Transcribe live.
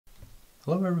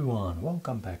Hello everyone,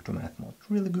 welcome back to mathsmood.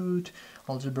 Really good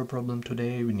algebra problem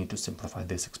today. We need to simplify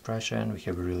this expression. We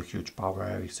have a really huge power.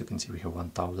 As you can see, we have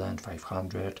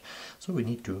 1500. So we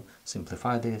need to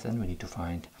simplify this and we need to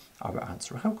find our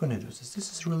answer. How can I do this?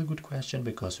 This is a really good question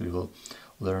because we will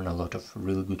learn a lot of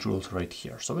really good rules right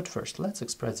here. So at first, let's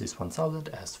express this 1000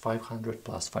 as 500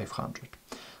 plus 500.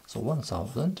 So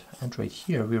 1000, and right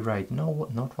here we write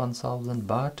not 1000,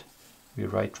 but we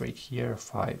write right here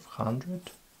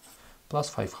 500 plus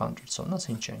 500, so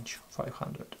nothing change,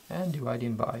 500, and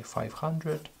dividing by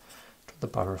 500 to the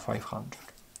power 500.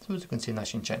 So as you can see,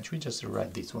 nothing change. We just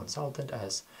write this 1000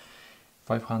 as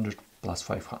 500 plus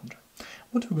 500.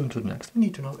 What we're going to do next, we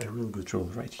need to know a real good rule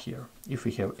right here. If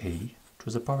we have a to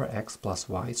the power x plus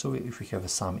y, so if we have a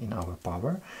sum in our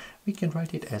power, we can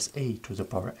write it as a to the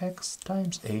power x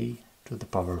times a to the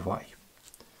power y.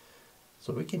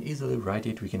 So we can easily write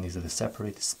it, we can easily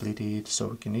separate, split it, so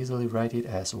we can easily write it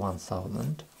as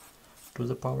 1000 to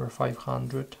the power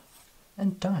 500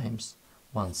 and times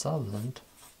 1000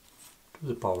 to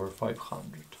the power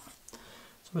 500.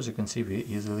 So as you can see, we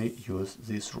easily use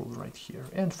this rule right here,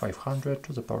 and 500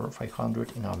 to the power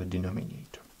 500 in our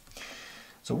denominator.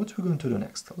 So what we're going to do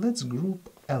next, let's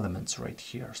group elements right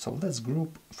here. So let's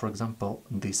group, for example,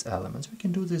 these elements. We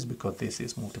can do this because this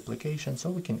is multiplication,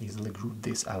 so we can easily group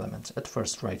these elements. At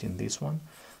first writing this one,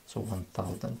 so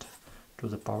 1000 to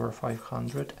the power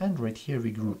 500, and right here we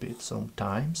group it, so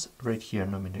times, right here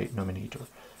nominator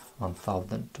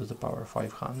 1000 to the power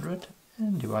 500,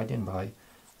 and dividing by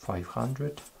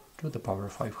 500 to the power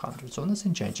 500. So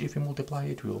nothing change. If you multiply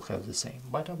it, we will have the same,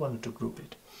 but I wanted to group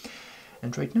it.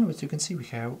 And right now, as you can see, we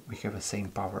have a same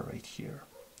power right here.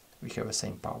 We have a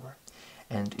same power,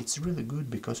 and it's really good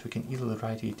because we can easily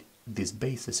write it these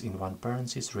bases in one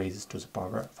parenthesis raised to the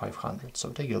power 500.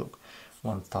 So take a look,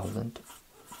 1000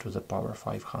 to the power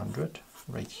 500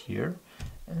 right here,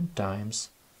 and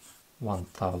times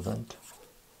 1000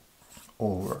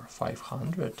 over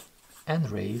 500 and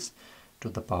raised to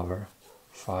the power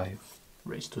 5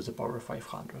 raised to the power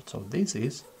 500. So this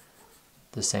is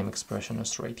the same expression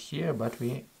as right here, but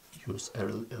we use a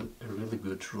really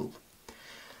good rule.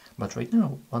 But right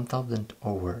now, 1000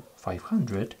 over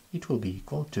 500, it will be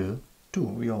equal to 2.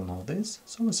 We all know this.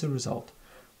 So as a result,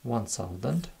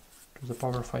 1000 to the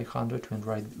power 500,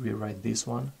 we write this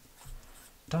one,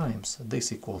 times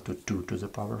this equal to 2 to the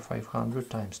power 500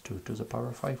 times 2 to the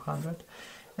power 500.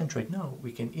 And right now,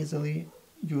 we can easily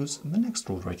use the next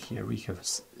rule right here. We have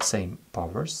same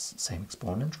powers, same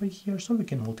exponent right here, so we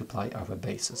can multiply our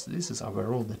bases. This is our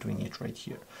rule that we need right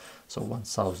here. So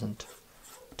 1000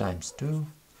 times 2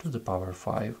 to the power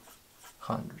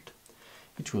 500.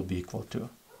 It will be equal to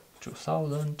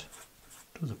 2000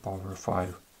 to the power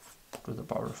 5 to the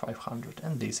power 500,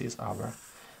 and this is our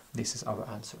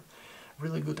answer.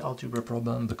 Really good algebra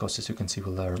problem because, as you can see, we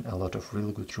learn a lot of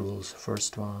really good rules.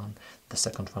 First one, the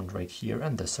second one right here,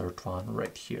 and the third one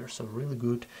right here. So really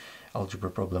good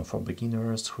algebra problem for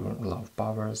beginners who love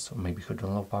powers, or maybe who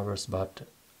don't love powers but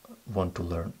want to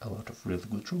learn a lot of really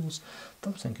good rules.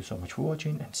 So thank you so much for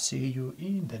watching, and see you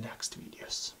in the next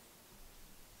videos.